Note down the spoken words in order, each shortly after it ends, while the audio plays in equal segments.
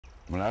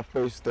When I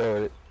first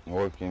started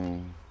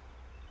working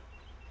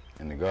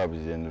in the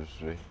garbage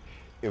industry,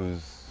 it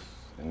was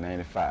in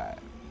 '95.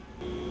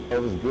 It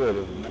was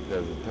good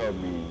because it taught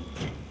me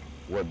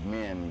what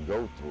men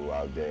go through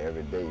out there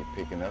every day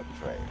picking up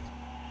trash.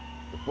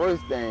 The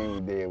first thing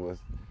we did was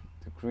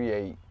to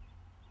create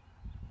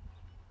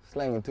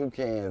slinging 2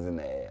 cans in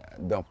the air,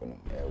 dumping them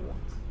at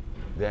once.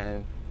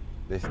 Then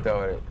they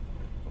started,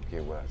 okay,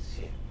 well,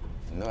 shit,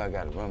 I know I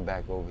gotta run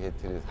back over here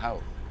to this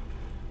house,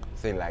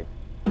 say like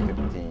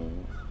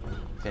 15,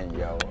 10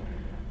 yards.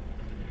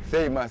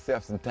 Save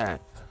myself some time.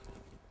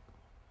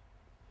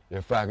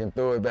 If I can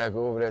throw it back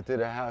over there to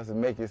the house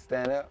and make it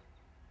stand up,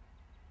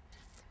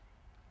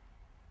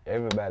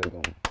 everybody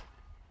gonna,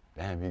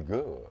 damn, be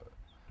good.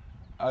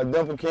 I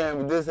dump a can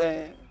with this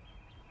hand,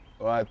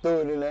 or I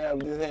throw it in the air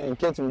with this hand,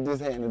 catch it with this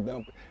hand and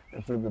dump it,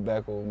 and flip it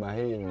back over my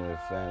head and it'll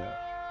stand up.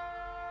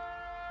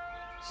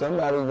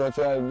 Somebody's gonna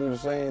try to do the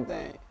same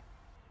thing.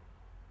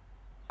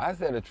 I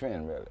set a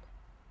trend, really.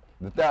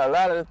 A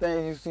lot of the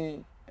things you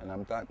see, and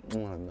I'm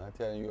not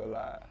telling you a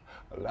lie,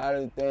 a lot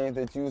of the things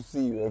that you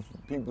see, or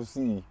people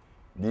see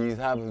these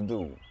hoppers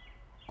do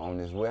on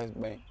this West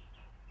Bank,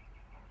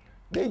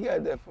 they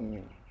got that from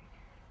me.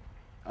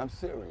 I'm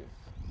serious.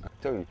 I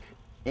tell you,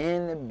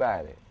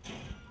 anybody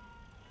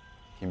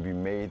can be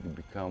made to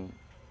become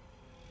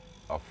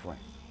a friend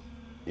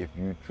if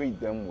you treat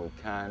them with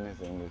kindness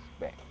and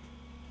respect.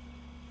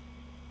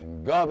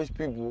 And garbage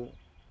people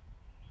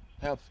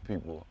helps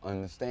people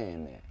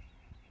understand that.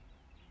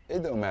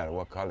 It don't matter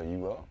what color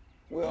you are,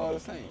 we're all the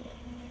same.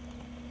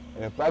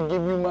 And if I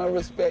give you my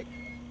respect,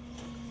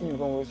 you're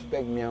gonna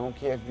respect me. I don't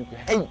care if you can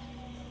hate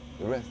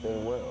the rest of the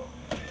world.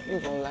 You're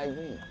gonna like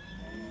me.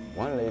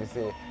 One lady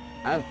said,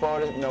 I'm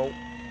 40, no,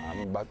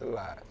 I'm about to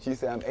lie. She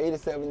said, I'm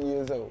 87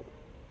 years old.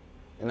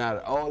 And out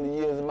of all the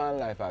years of my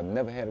life, I've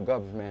never had a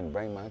garbage man to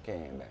bring my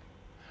can back.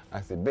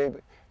 I said, baby,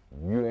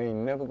 you ain't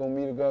never gonna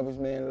meet a garbage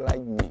man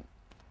like me.